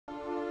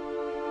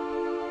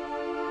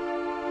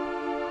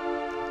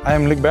I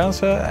am Luc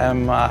Bernse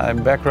and my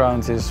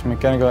background is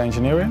mechanical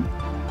engineering.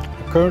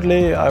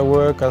 Currently I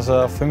work as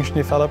a function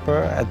developer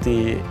at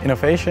the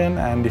innovation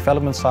and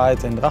development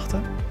site in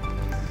Drachten.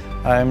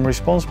 I am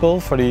responsible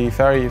for the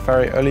very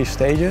early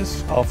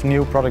stages of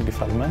new product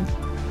development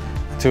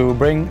to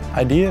bring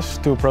ideas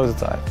to a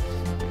prototype.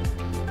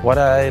 What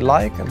I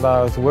like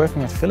about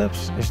working at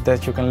Philips is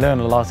that you can learn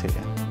a lot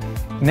here.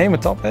 Name a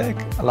topic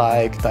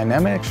like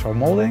dynamics or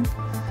molding,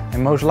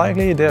 and most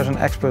likely there's an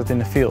expert in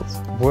the field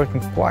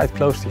working quite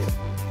close to you.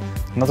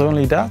 Not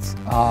only that,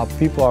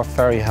 people are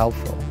very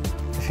helpful.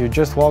 If you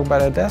just walk by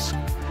their desk,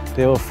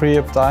 they will free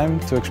up time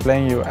to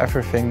explain you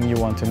everything you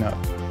want to know.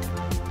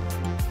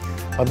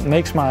 What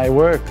makes my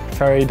work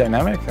very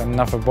dynamic and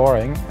never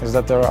boring is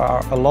that there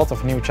are a lot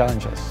of new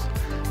challenges,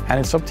 and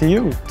it's up to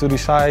you to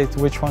decide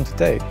which one to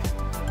take.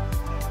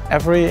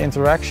 Every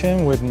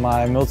interaction with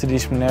my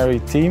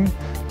multidisciplinary team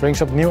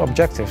brings up new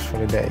objectives for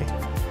the day.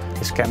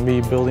 This can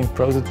be building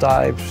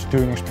prototypes,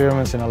 doing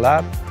experiments in a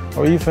lab,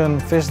 or even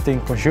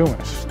visiting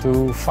consumers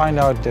to find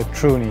out their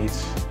true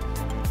needs.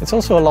 It's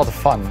also a lot of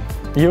fun.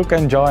 You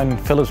can join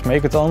Philips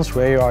Makeathons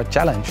where you are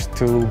challenged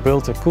to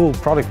build a cool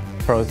product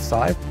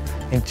prototype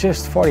in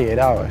just 48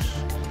 hours.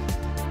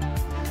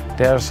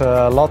 There's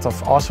a lot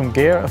of awesome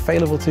gear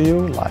available to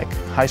you, like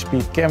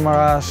high-speed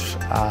cameras,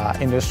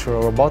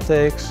 industrial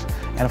robotics,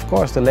 and of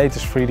course the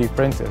latest 3D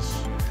printers.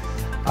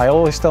 I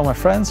always tell my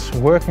friends,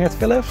 working at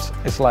Philips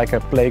is like a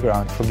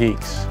playground for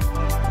geeks.